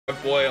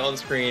boy on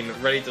screen,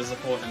 ready to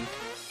support him.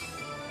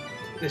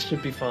 This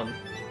should be fun.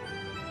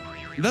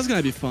 That's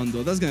gonna be fun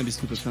though. That's gonna be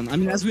super fun. I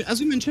mean, as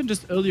we mentioned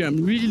just earlier,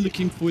 I'm really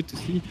looking forward to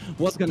see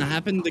what's gonna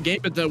happen in the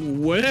game. But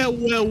well,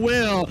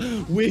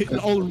 we're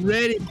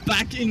already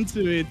back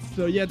into it.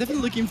 So yeah,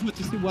 definitely looking forward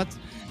to see what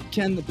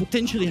can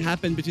potentially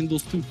happen between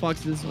those two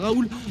foxes.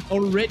 Raoul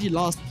already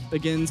lost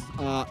against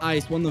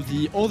Ice, one of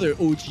the other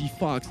OG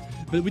fox.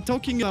 But we're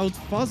talking about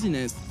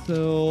Fuzzyness,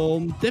 so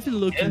I'm definitely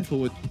looking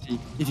forward to see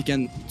if he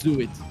can do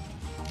it.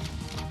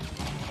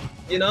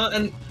 You know,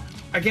 and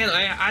again,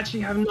 I actually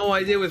have no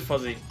idea with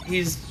Fuzzy.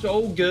 He's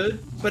so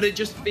good, but it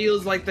just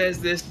feels like there's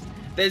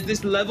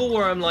this level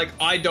where I'm like,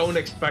 I don't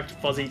expect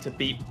Fuzzy to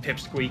beat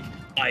Pipsqueak,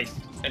 Ice,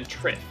 and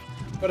Triff.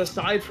 But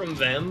aside from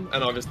them,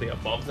 and obviously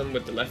above them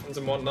with the lessons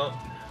and whatnot,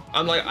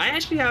 I'm like, I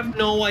actually have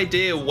no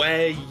idea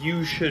where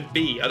you should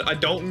be. I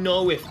don't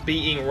know if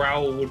beating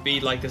Raoul would be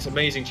like this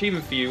amazing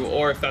achievement for you,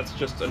 or if that's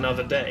just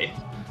another day.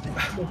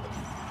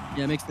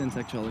 Yeah, makes sense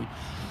actually.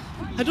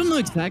 I don't know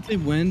exactly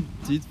when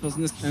did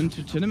Fuzzyness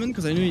enter tournament,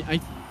 because I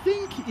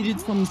think he did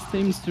some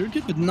same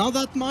circuit, but not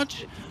that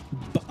much.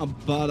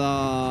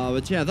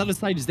 But yeah, that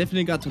aside, he's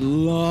definitely got a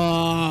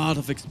lot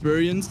of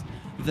experience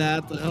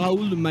that Raoul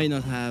might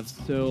not have.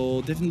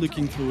 So definitely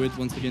looking forward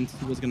once again to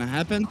see what's gonna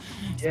happen,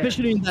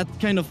 especially in that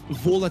kind of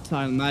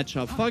volatile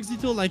matchup.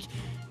 Foxito, like,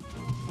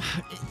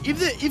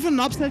 if an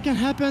upset can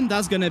happen,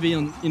 that's gonna be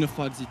in a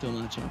Foxito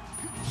matchup.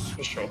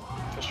 For sure,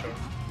 for sure.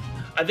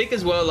 I think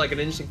as well, like, an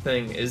interesting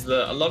thing is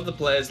that a lot of the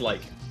players,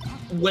 like,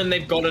 when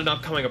they've got an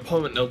upcoming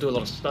opponent, they'll do a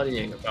lot of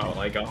studying about,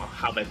 like,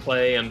 how they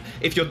play. And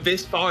if you're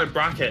this far in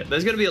bracket,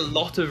 there's going to be a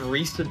lot of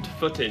recent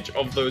footage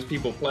of those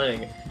people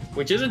playing,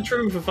 which isn't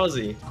true for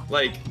Fuzzy.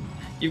 Like,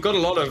 you've got a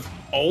lot of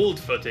old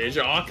footage,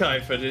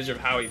 archive footage of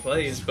how he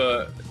plays,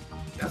 but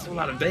that's all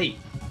out of date.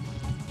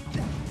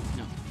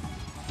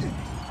 Yeah.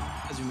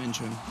 As you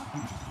mentioned.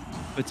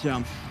 But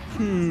yeah.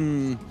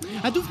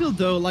 I do feel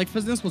though like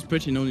Fuzzyness was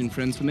pretty known in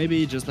France, so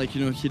maybe just like,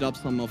 you know, hit up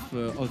some of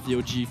the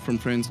OG from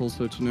France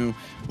also to know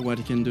what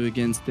he can do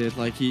against it.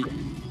 Like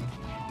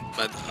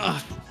but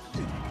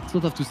it's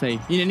not tough to say.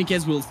 In any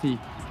case, we'll see.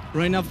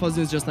 Right now,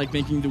 Fuzzyness just like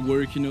making the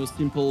work, you know,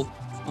 simple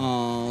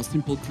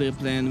clear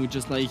plan. We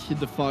just like hit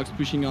the fox,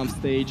 pushing off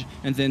stage,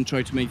 and then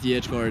try to make the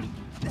edge guard.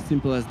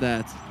 Simple as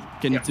that.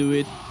 Can he do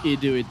it? He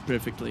do it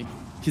perfectly.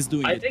 He's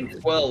doing it. I think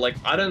as well, like,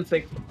 I don't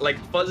think, like,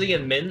 Fuzzy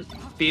and Mint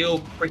feel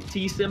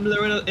pretty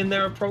similar in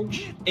their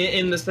approach,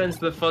 in the sense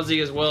that Fuzzy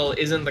as well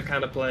isn't the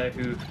kind of player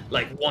who,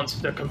 like, wants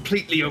to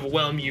completely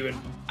overwhelm you and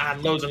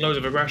add loads and loads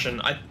of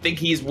aggression. I think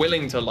he's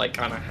willing to, like,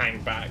 kind of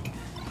hang back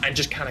and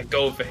just kind of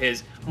go for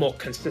his more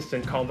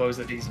consistent combos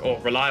or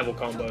reliable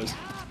combos.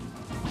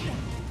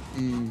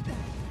 Kind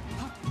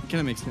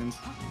of makes sense.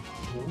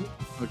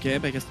 Okay,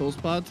 back at stall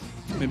spot.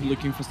 Maybe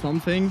looking for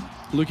something.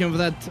 Looking for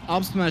that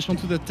up smash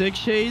onto the tech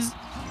chase.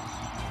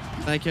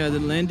 Back at the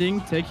landing,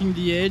 taking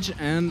the edge,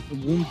 and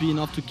won't be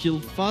enough to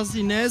kill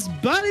Fuzzyness,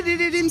 but he did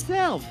it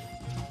himself!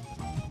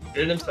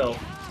 Did it himself.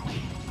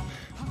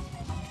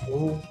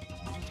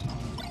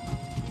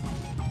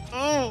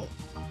 Oh!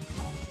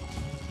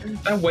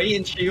 That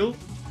weigh-in shield?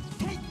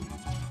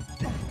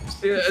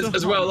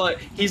 As well, like,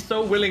 he's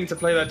so willing to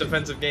play that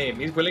defensive game.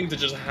 He's willing to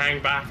just hang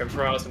back and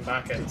throw out some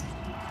backends.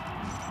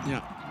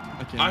 Yeah.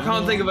 Okay, I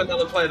can't think of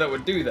another player that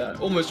would do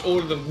that. Almost all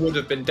of them would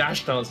have been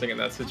dash dancing in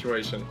that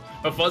situation.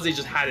 But Fuzzy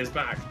just had his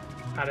back.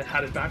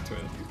 Had his back to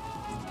him.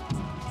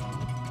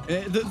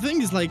 The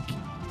thing is, like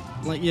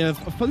yeah,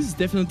 Fuzzy is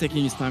definitely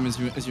taking his time, as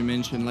you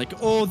mentioned. Like,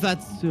 oh,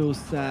 that's so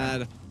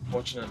sad.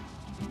 Fortunate.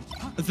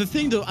 The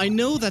thing though, I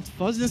know that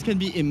Fuzzyness can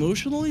be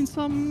emotional in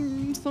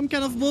some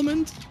kind of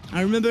moment.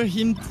 I remember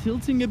him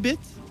tilting a bit,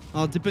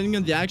 depending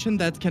on the action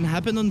that can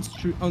happen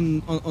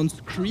on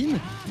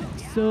screen.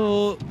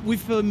 So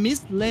with a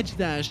missed ledge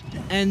dash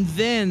and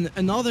then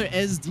another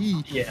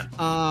SD,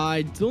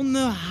 I don't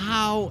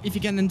know if he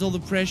can handle the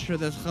pressure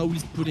that Raoul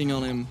is putting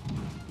on him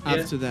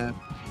after that.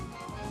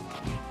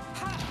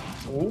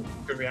 Oh,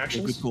 good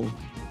reactions. Good call.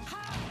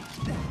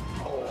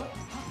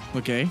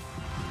 Okay.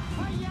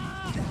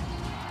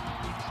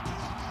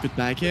 Good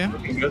back here.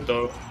 Looking good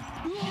though.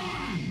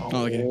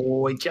 Oh, okay.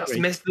 Oh, he just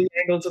missed the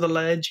angle to the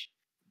ledge.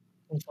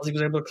 Fuzzy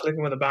was able to click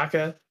him with a back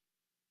air.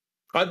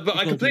 But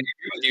I completely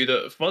agree with you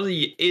that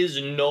Fuzzy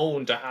is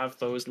known to have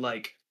those,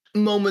 like,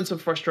 moments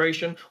of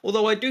frustration.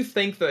 Although I do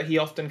think that he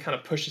often kind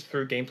of pushes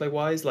through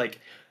gameplay-wise. Like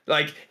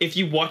if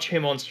you watch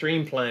him on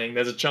stream playing,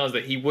 there's a chance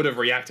that he would have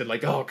reacted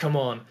like, oh, come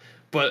on.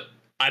 But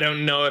I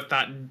don't know if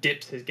that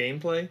dips his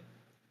gameplay,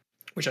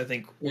 which I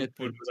think was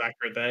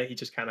accurate there. He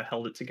just kind of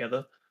held it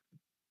together.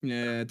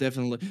 Yeah,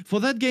 definitely. For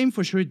that game,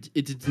 for sure, it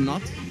did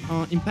not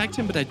impact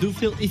him, but I do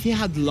feel if he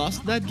had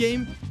lost that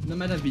game, that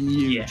might have been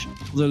huge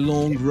for the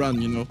long run,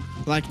 you know?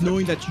 Like,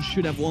 knowing that you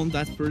should have won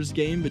that first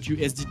game, but you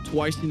SD'd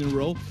twice in a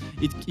row,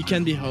 it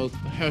can be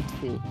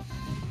hurtful.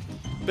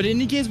 But in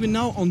any case, we're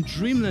now on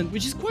Dreamland,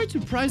 which is quite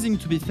surprising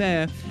to be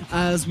fair,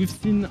 as we've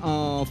seen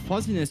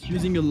Fuzzyness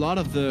using a lot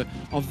of the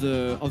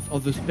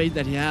space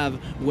that he have,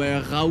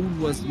 where Raoul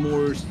was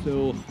more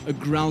so a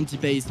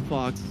ground-based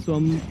fox. So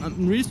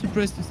I'm really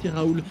surprised to see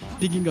Raoul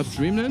picking up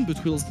Dreamland,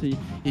 but we'll see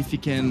if he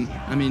can,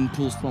 I mean,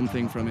 pull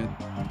something from it.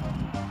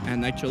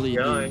 And actually,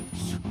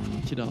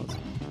 he does.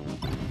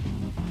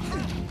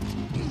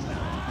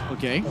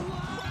 Okay.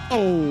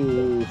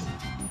 Oh.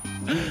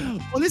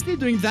 Honestly,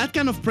 doing that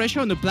kind of pressure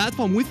on the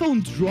platform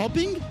without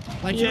dropping,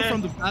 like you know,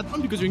 from the platform,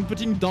 because you're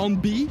putting down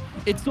B,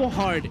 it's so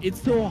hard.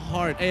 It's so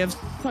hard. I have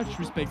such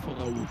respect for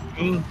Raoul.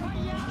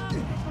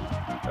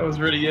 That was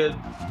really good.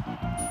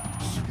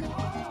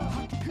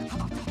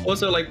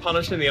 Also, like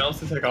punishing the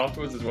arms attack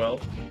afterwards as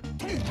well.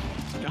 Yeah.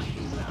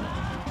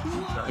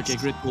 Nice. Okay,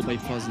 great pull by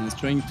Fuzzyness,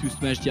 trying to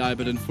smash the eye,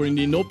 but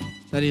unfortunately, nope.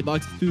 That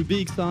hitbox is too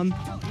big, son.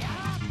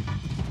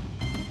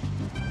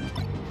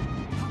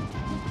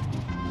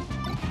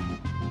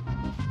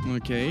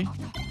 Okay.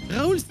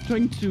 Raoul's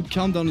trying to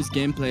calm down his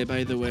gameplay,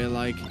 by the way,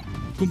 like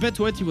compared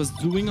to what he was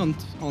doing on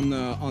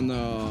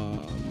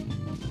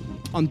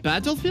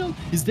Battlefield,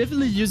 he's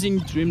definitely using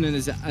Dreamland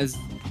as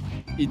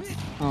it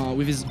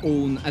with his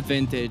own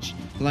advantage,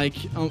 like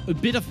a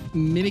bit of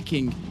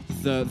mimicking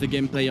the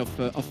gameplay of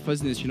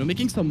Fuzzyness, you know,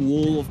 making some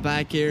wall of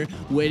back air,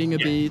 waiting a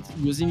bit,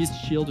 using his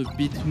shield a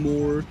bit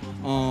more,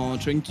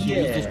 trying to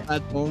use those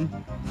platforms.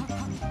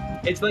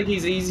 It's like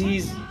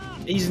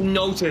he's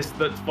noticed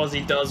that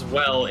Fuzzy does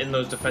well in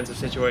those defensive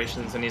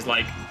situations, and he's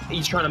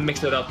trying to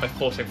mix it up by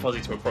forcing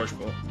Fuzzy to approach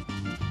more.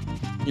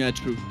 Yeah,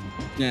 true.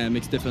 Yeah, it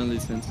makes definitely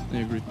sense. I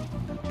agree.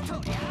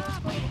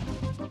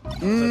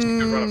 That's a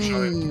good run up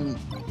shot.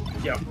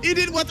 Yeah. He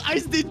did what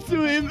Ice did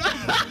to him.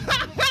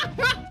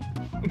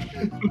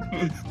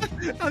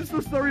 I'm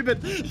so sorry, but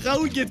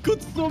Raoul get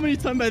caught so many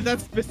times by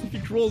that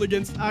specific roll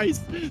against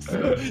Ice.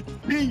 So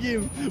seeing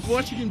him,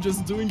 watching him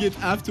just doing it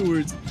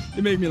afterwards,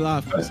 it made me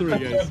laugh. I'm sorry,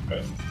 guys.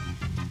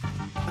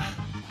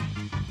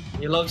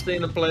 You love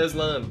seeing the players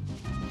learn.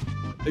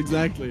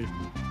 Exactly.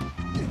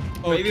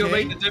 Maybe it'll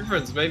make the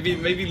difference. Maybe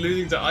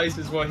losing to Ice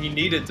is what he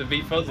needed to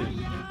beat Fuzzy.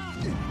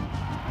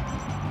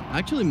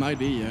 Actually, might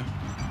be, yeah.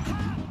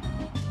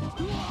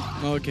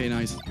 Okay,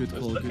 nice. Good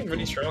call. It's looking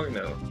really strong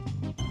now.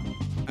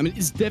 I mean,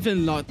 it's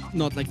definitely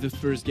not like the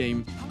first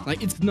game.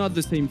 Like, it's not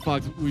the same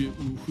Fox who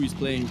is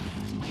playing.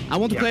 I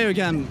want to play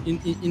again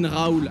in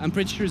Raoul. I'm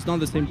pretty sure it's not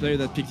the same player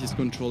that picked his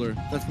controller.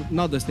 That's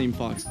not the same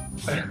Fox.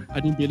 I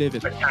didn't believe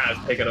it. The cat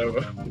has taken over.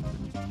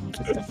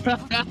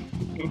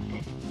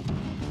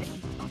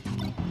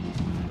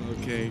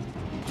 Okay.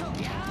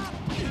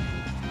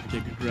 Okay,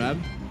 good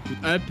grab.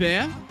 Good up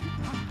air.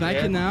 Back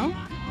in now.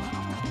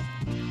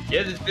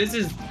 Yeah, this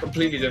is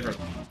completely different.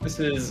 This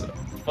is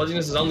Fuzzyness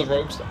is on the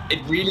ropes. It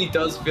really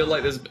does feel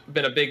like there's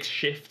been a big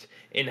shift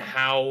in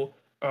how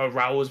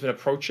Raoul has been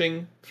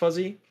approaching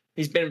Fuzzy.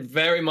 He's been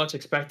very much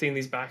expecting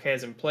these back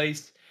airs in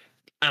place,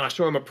 and I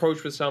saw him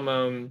approach with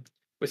some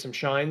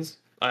shines,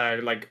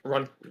 like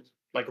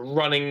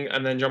running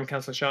and then jump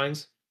canceling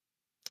shines,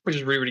 which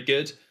is really, really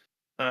good,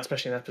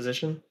 especially in that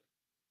position.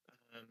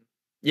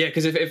 Yeah,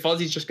 because if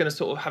Fuzzy's just going to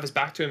sort of have his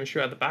back to him and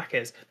shoot out the back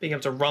airs, being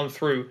able to run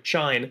through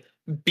shine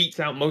beats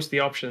out most of the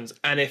options,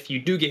 and if you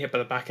do get hit by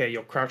the back air,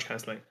 you're crouch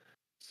canceling.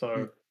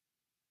 So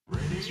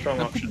strong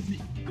option.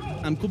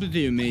 I'm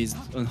completely amazed,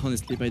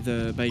 honestly,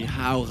 by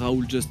how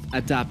Raoul just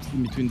adapts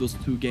in between those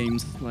two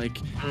games. Like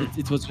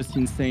it was just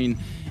insane.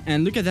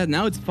 And look at that!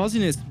 Now it's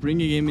Fuzzyness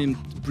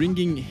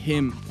bringing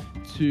him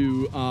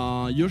to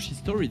Yoshi's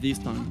story this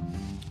time.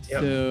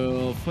 Yep.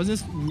 So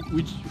Fuzzyness,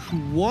 who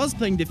was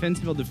playing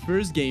defensive on the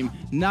first game,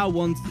 now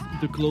wants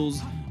the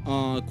close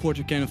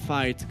quarter kind of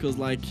fight because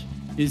like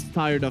he's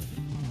tired of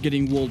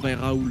getting walled by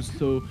Raoul.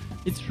 So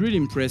it's really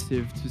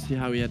impressive to see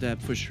how he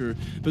adapts for sure.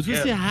 But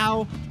we'll see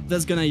how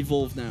that's gonna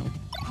evolve now.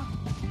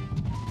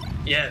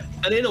 Yeah,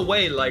 and in a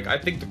way, like I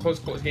think the close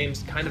quarters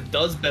games kind of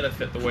does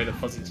benefit the way that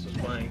Fuzzyness was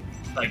playing.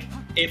 Like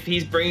if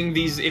he's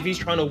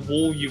trying to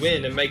wall you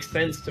in, it makes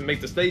sense to make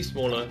the stage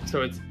smaller,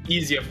 so it's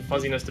easier for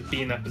Fuzzyness to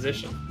be in that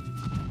position.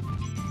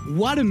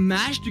 What a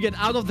mash to get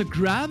out of the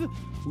grab!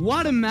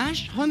 What a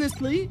mash,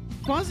 honestly,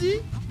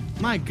 Fuzzy.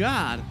 My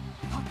God.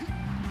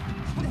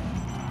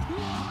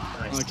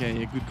 Nice. Okay,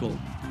 yeah, good call.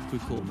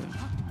 Good call there.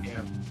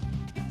 Yeah.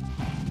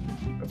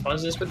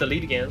 Fuzzyness with the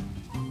lead again.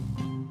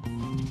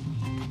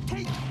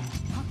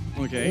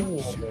 Okay.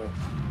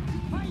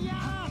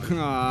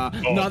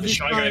 Not this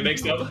time. Guy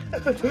mixed up.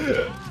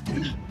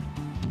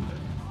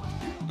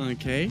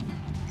 Okay.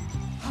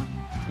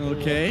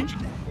 Okay.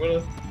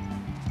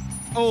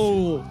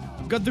 Oh,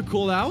 got the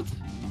call out.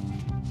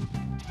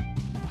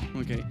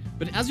 Okay.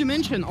 But as you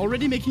mentioned,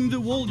 already making the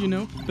wall, you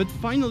know. But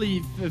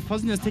finally,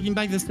 Fuzzyness taking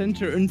back the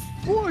center, and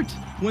Fort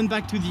went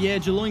back to the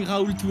edge, allowing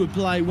Raoul to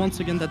apply once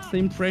again that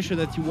same pressure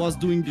that he was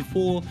doing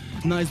before.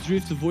 Nice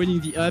drift,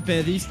 avoiding the up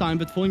air this time,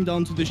 but falling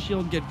down to the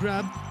shield, get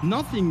grabbed.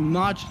 Nothing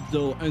much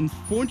though.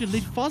 Unfortunately,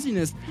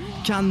 Fuzzyness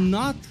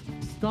cannot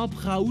stop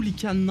Raoul. He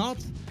cannot,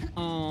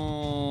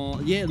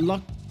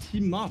 lock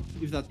him up,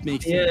 if that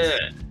makes sense.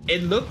 Yeah,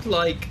 it looked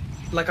like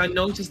like I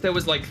noticed there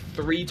was like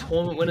 3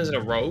 tournament winners in a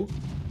row.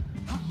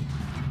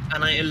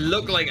 And it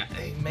looked like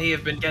he may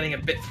have been getting a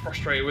bit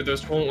frustrated with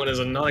those tournament winners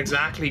and not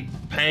exactly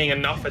paying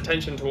enough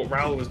attention to what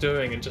Raoul was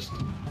doing and just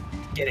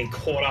getting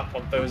caught up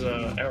on those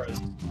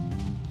errors.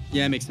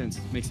 Yeah, makes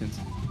sense. Makes sense.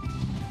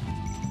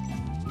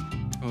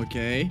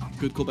 Okay,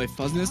 good call by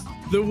Fuzzyness.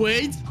 The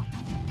wait.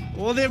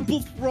 Oh, they're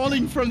both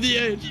rolling from the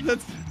edge.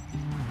 That's.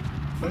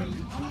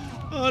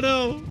 Oh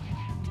no.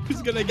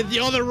 Who's gonna get the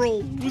other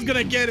roll? Who's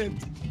gonna get it?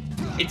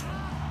 It's.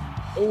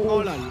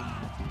 Oh la la.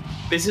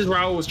 This is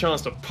Raoul's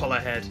chance to pull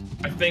ahead.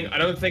 I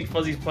don't think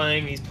Fuzzy's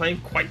playing. He's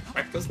playing quite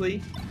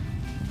recklessly.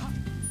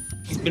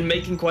 He's been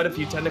making quite a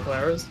few technical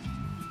errors.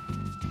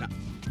 No.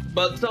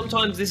 But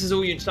sometimes this is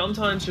all you.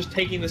 Sometimes just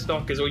taking the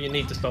stock is all you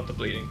need to stop the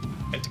bleeding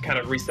and to kind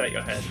of reset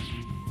your head.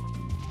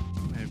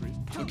 I agree.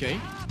 Okay,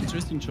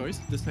 interesting choice.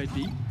 The side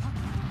B.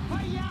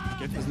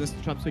 Okay, Fuzzyness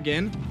traps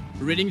again.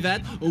 Reading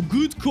that. Oh,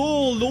 good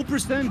call. Low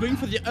percent going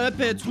for the up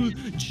air to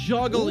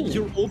juggle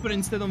your opponent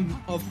instead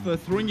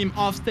of throwing him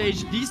off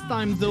stage. This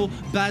time though,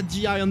 bad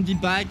DI on the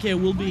back air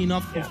will be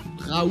enough for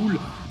Raoul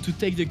to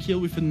take the kill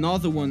with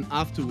another one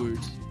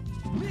afterwards.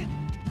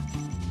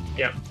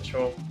 Yeah, for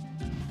sure.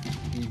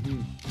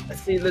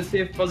 Let's see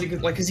if Fuzzy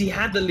could, like, because he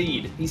had the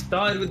lead. He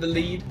started with the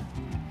lead.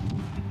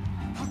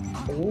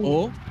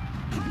 Oh,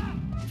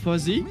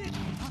 Fuzzy.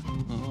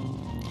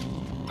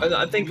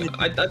 I think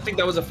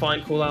that was a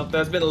fine call out.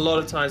 There's been a lot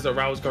of times that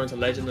Raoul's going to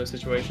ledge in those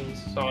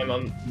situations, so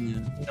I'm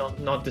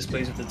not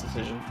displeased with the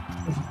decision.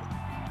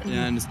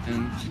 Yeah, I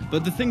understand.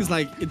 But the thing is,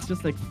 like, it's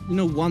just like, you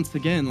know, once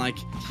again, like,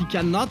 he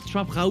cannot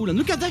trap Raoul. And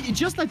look at that, he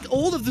just like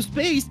all of the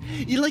space.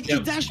 He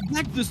dashed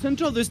back to the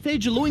center of the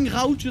stage, allowing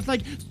Raoul just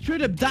like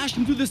straight up dash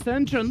into the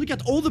center. And look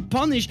at all the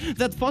punish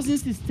that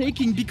Fuzzyness is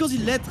taking because he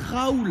let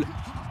Raoul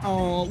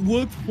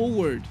work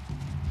forward.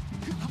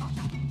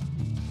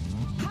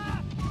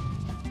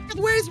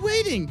 Where he's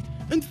waiting,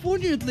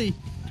 unfortunately.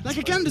 Like,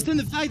 I can understand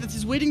the fact that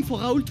he's waiting for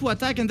Raoul to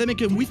attack and then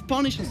make a whiff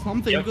punish or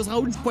something, because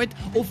Raoul is quite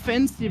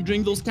offensive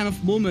during those kind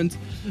of moments.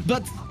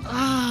 But,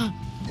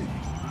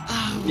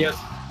 yes.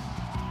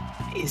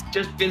 He's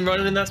just been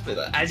running in that space.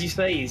 As you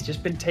say, he's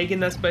just been taking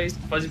that space.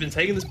 Fuzzy's been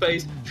taking the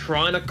space,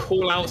 trying to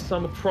call out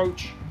some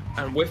approach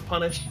and whiff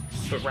punish,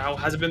 but Raoul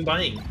hasn't been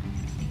buying.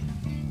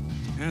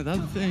 Yeah, that's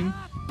the thing.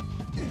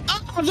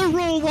 The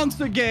roll once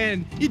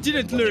again! He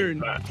didn't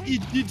learn. He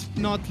did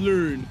not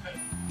learn.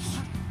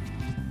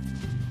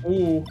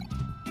 Ooh.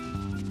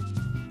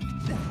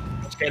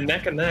 Let's get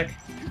neck and neck.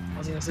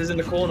 Fuzzyness is in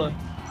the corner.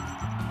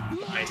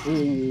 Nice.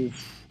 Ooh.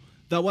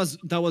 That was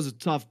a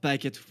tough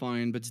packet to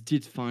find, but he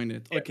did find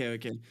it. Yeah.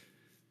 Okay.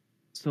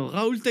 So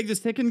Raoul take the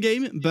second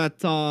game, but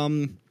that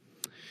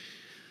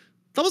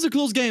was a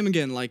close game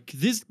again. Like,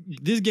 this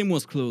game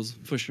was close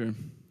for sure.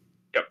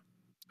 Yep,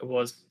 it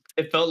was.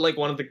 It felt like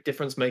one of the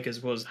difference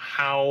makers was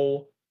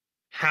how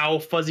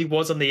Fuzzy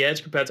was on the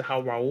edge compared to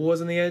how Raoul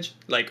was on the edge.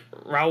 Like,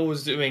 Raoul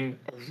was doing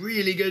a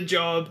really good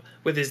job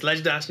with his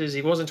ledge dashes.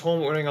 He wasn't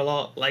tournament winning a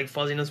lot like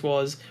Fuzzyness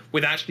was,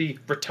 with actually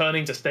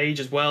returning to stage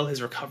as well. His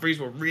recoveries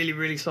were really,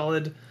 really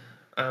solid.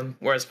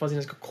 Whereas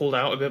Fuzzyness got called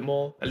out a bit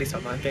more, at least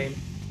on that game.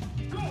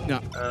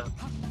 Yeah.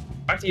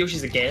 Back to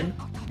Yoshi's again.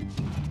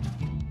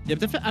 Yeah,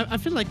 but I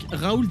feel like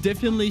Raoul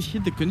definitely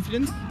hit the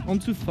confidence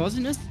onto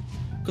Fuzzyness.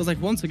 Because,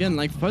 like, once again,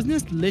 like,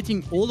 Fuzzyness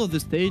letting all of the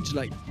stage,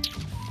 like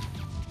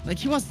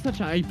he was such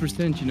a high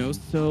percent, you know,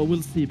 so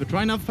we'll see. But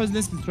right now,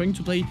 Fuzzyness is trying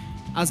to play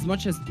as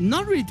much as,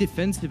 not really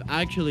defensive,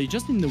 actually,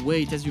 just in the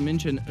weight, as you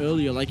mentioned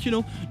earlier. Like, you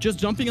know, just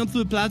jumping onto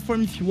the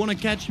platform. If you want to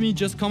catch me,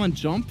 just come and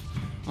jump.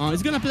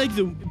 He's gonna play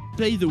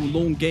the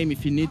long game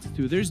if he needs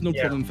to. There's no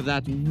problem for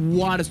that.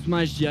 What a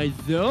smash DI,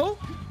 though,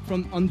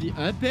 from on the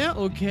up air,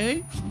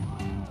 okay.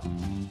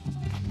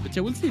 But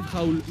yeah, we'll see if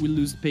Raoul will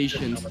lose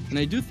patience. And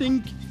I do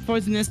think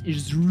Fuzzyness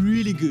is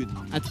really good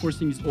at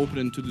forcing his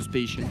opponent to lose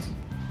patience.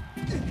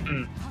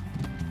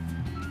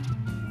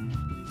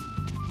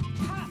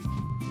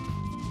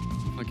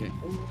 Okay.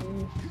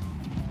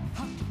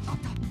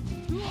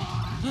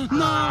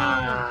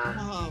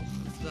 No!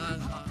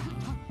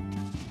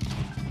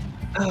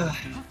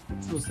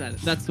 So sad.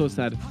 That's so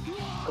sad.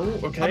 Oh,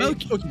 okay.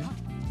 Okay.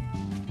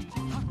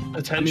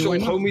 Potential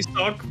homie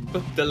stock,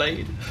 but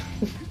delayed.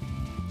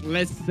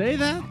 Let's say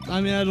that.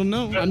 I mean, I don't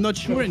know. I'm not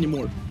sure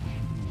anymore.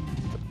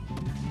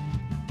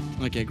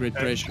 Okay, great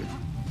pressure.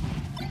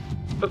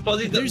 But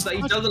Fuzzy, he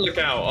doesn't look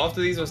out.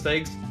 After these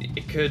mistakes,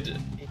 he could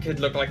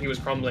look like he was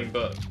crumbling,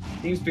 but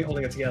he seems to be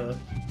holding it together.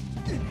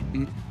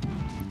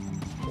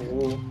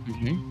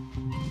 Okay.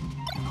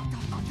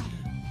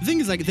 The thing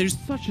is, like, there's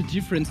such a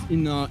difference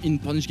in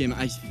punish game,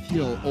 I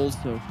feel,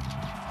 also.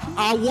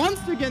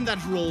 Once again,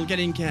 that roll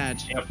getting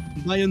catch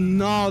by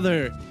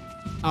another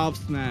up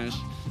smash.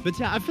 But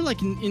yeah, I feel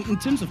like in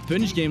terms of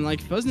punish game,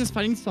 like, Fuzzyness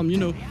finding some, you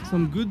know,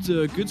 some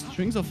good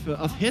strings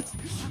of hits.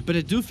 But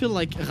I do feel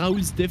like Raoul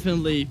is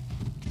definitely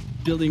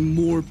building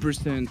more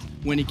percent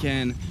when he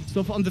can.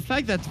 So on the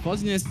fact that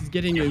Fuzzyness is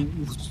getting a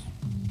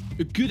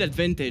good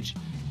advantage,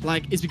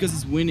 like, it's because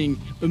he's winning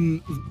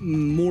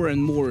more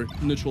and more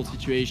neutral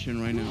situation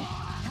right now.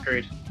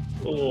 Agreed.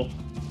 Oh.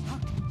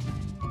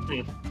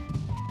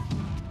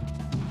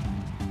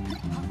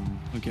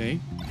 Okay.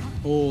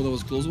 Oh, that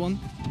was a close one.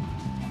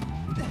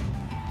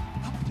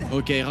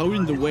 Okay, Raoul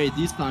in the way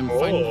this time.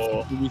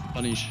 Finally with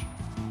punish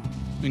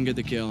and get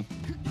the kill.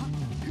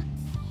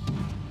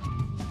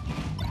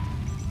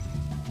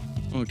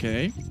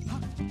 Okay.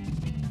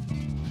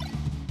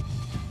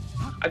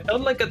 I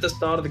felt like at the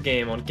start of the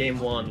game, on game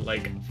 1,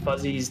 like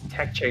Fuzzy's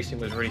tech chasing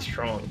was really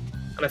strong.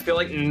 And I feel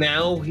like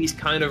now he's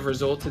kind of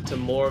resorted to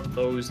more of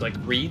those like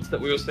reads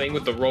that we were saying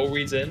with the roll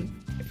reads in.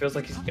 It feels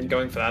like he's been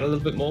going for that a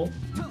little bit more.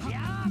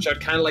 Which I'd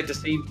kind of like to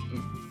see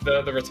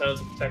the returns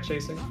of the tech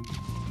chasing.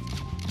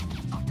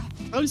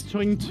 I was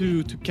trying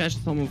to catch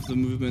some of the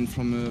movement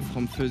from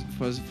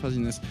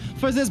Fuzzyness.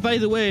 Fuzzyness, by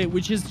the way,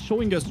 which is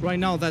showing us right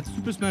now that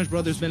Super Smash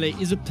Bros. Melee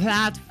is a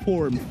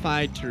platform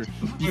fighter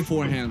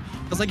beforehand.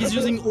 Because like he's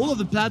using all of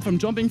the platform,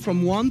 jumping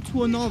from one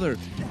to another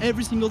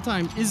every single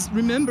time. Is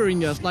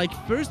remembering us like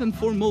first and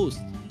foremost,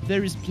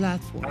 there is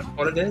platform. That's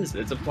what it is.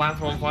 It's a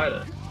platform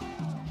fighter.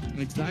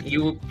 Exactly.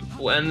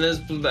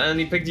 And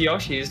he picked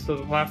Yoshi's, so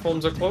the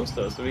platforms are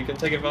closer, so we can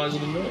take advantage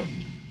of them more.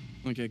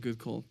 Okay, good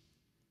call.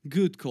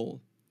 Good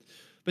call.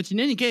 But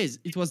in any case,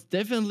 it was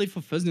definitely for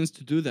Fuzzyness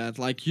to do that,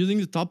 like using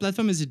the top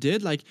platform as he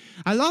did. Like,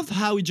 I loved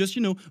how he just,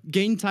 you know,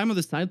 gained time on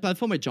the side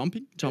platform by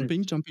jumping,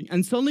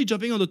 and suddenly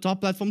jumping on the top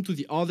platform to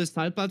the other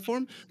side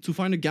platform to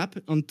find a gap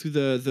onto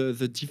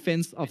the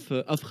defense of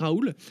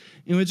Raoul. And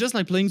we're just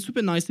like playing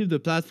super nicely with the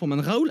platform.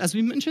 And Raoul, as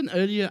we mentioned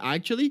earlier,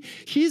 actually,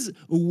 he's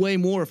way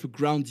more of a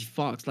groundy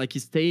fox. Like, he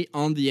stay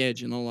on the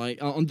edge, you know,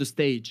 like on the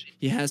stage.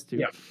 He has to.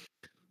 Yeah.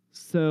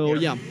 So,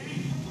 yeah.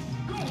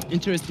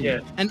 Interesting.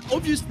 Yeah. And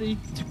obviously,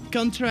 to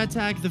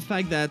counterattack the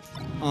fact that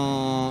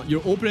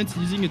your opponent is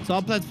using a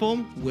top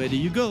platform, where do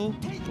you go?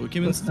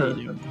 Pokemon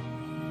Stadium.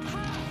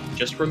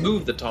 Just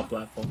remove the top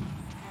platform.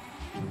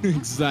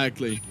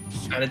 Exactly.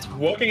 And it's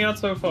working out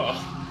so far.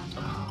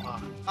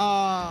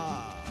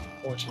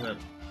 Fortunate.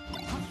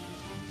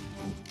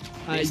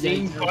 I've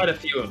seen quite a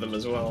few of them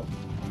as well.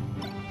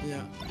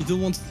 Yeah. You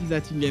don't want to see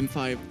that in game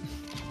 5.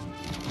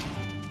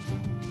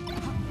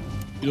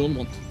 You don't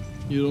want.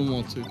 You don't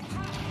want to.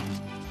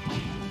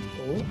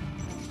 Oh.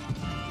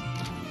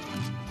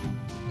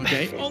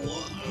 Okay.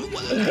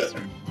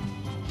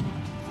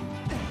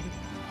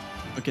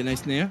 Okay,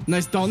 nice nair.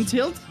 Nice down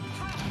tilt.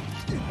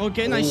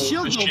 Okay, nice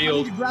shield.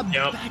 Shield. Grab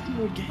Yep. back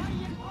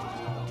again.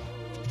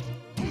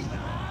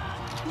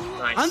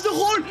 Nice. And the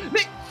roll!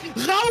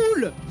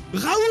 Raoul!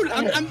 Raoul!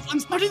 I'm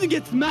starting to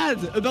get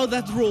mad about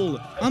that roll.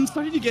 I'm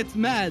starting to get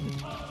mad.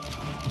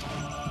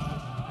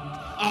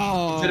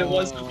 Oh. Did it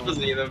once to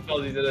Fuzzy, then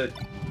Fuzzy did it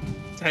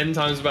 10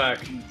 times back.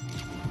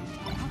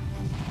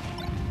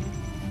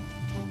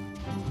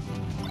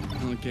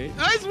 Okay.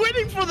 I was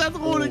waiting for that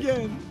roll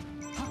again.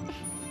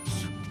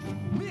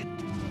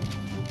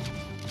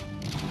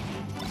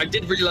 I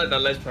did really like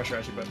that ledge pressure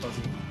actually by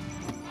Fuzzy.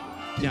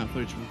 Yeah,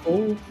 very true.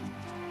 Oh,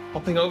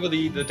 hopping over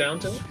the down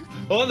tilt.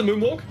 Oh, the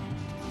moonwalk.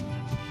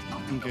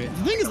 Okay.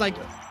 The thing is, like,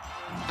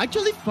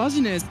 actually,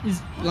 Fuzzyness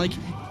is like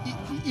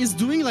is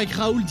doing like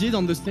Raoul did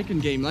on the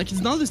second game. Like,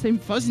 it's not the same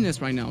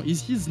Fuzzyness right now.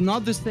 He's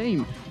not the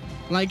same.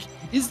 Like,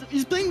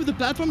 he's playing with the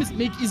platform.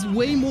 Is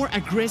way more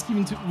aggressive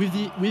with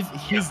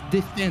his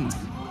defense.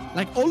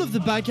 Like, all of the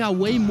back are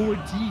way more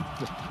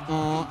deep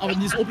on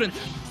this opponent.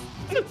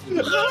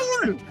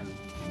 Raoul!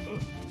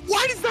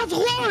 Why is that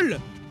roll?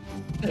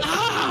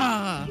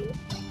 Ah!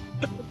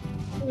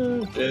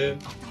 Yeah.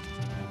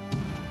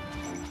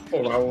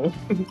 Oh, Raoul.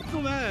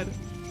 So mad.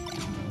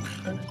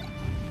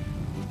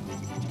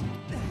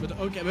 But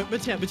okay,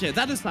 but yeah,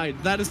 that aside,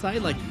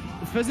 like,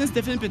 Fuzzyness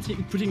definitely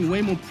putting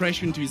way more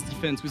pressure into his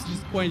defense, which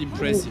is quite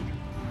impressive.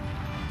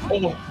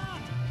 Oh.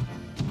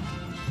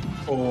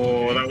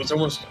 Oh, that was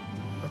almost...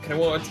 Okay,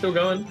 well, it's still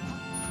going.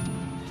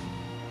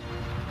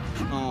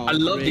 Oh, I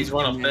love these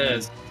run-off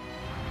nairs.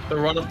 The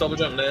run-off double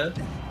jump nair.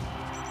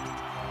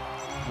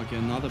 Okay,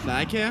 another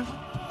back air.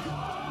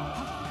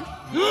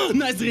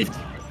 Nice drift!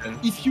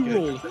 If you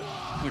roll.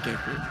 Okay,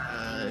 cool.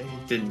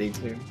 It didn't need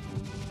to.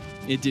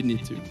 It did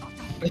need to.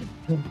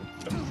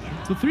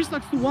 So 3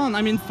 stocks to 1.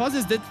 I mean,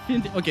 Fuzzyness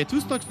definitely... Okay, 2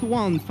 stocks to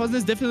 1.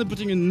 Fuzzyness definitely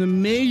putting an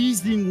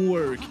amazing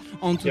work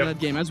onto that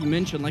game, as we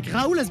mentioned. Like,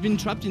 Raoul has been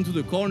trapped into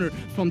the corner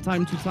from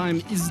time to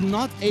time. Is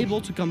not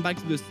able to come back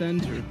to the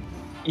center.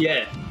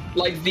 Yeah,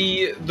 like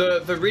the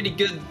really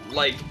good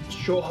like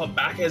short hop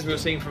back as we were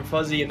seeing from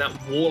Fuzzy and that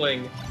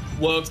walling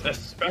works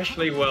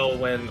especially well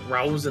when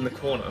Raoul's in the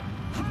corner.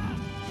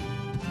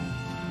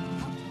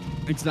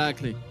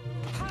 Exactly.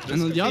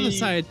 And on the other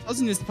side,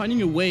 Fuzzyness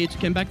finding a way to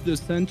come back to the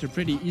center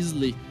pretty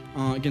easily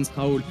against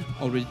Raoul.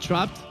 Already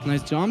trapped.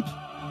 Nice jump.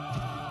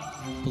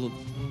 Oh,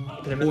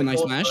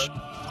 nice smash.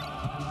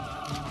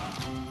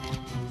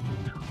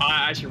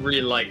 I actually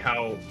really like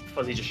how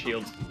Fuzzy just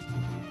shields.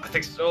 I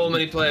think so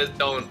many players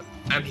don't,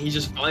 and he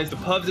just finds the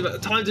perfect amount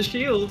of time to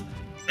shield,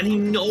 and he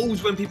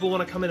knows when people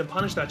want to come in and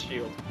punish that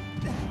shield.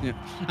 Yeah,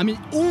 I mean,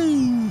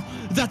 oh,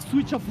 that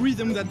switch of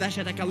rhythm, that dash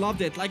attack, I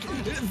loved it. Like,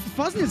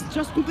 Fuzzyness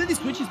just completely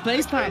switched his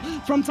playstyle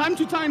from time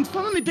to time,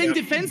 suddenly playing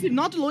defensive,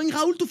 not allowing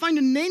Raoul to find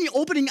any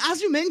opening,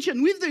 as you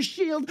mentioned, with the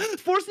shield,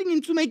 forcing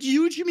him to make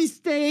huge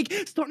mistake,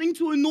 starting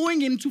to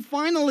annoying him to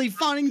finally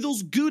finding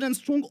those good and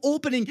strong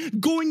opening,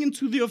 going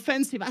into the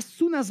offensive as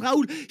soon as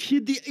Raoul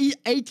hit the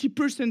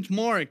 80%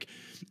 mark.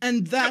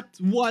 And that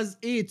was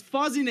it.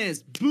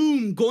 Fuzzyness,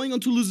 boom, going on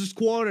to loser's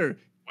quarter.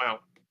 Wow.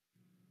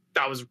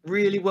 That was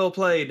really well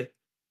played.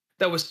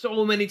 There were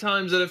so many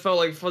times that it felt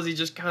like Fuzzy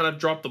just kind of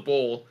dropped the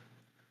ball.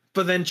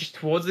 But then just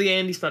towards the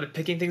end, he started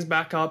picking things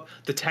back up.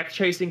 The tech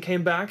chasing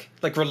came back,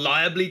 like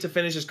reliably to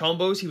finish his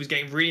combos. He was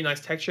getting really nice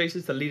tech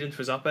chases to lead into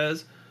his up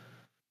airs.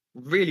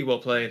 Really well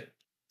played.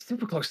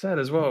 Super close set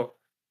as well.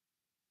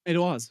 It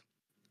was.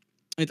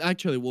 It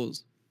actually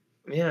was.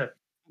 Yeah.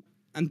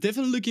 I'm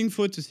definitely looking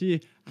forward to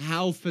see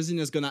how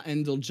Fuzzyness gonna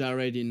handle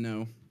Jared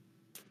now.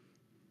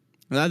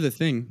 That's the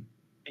thing.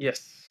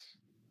 Yes.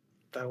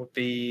 That would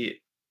be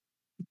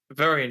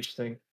very interesting.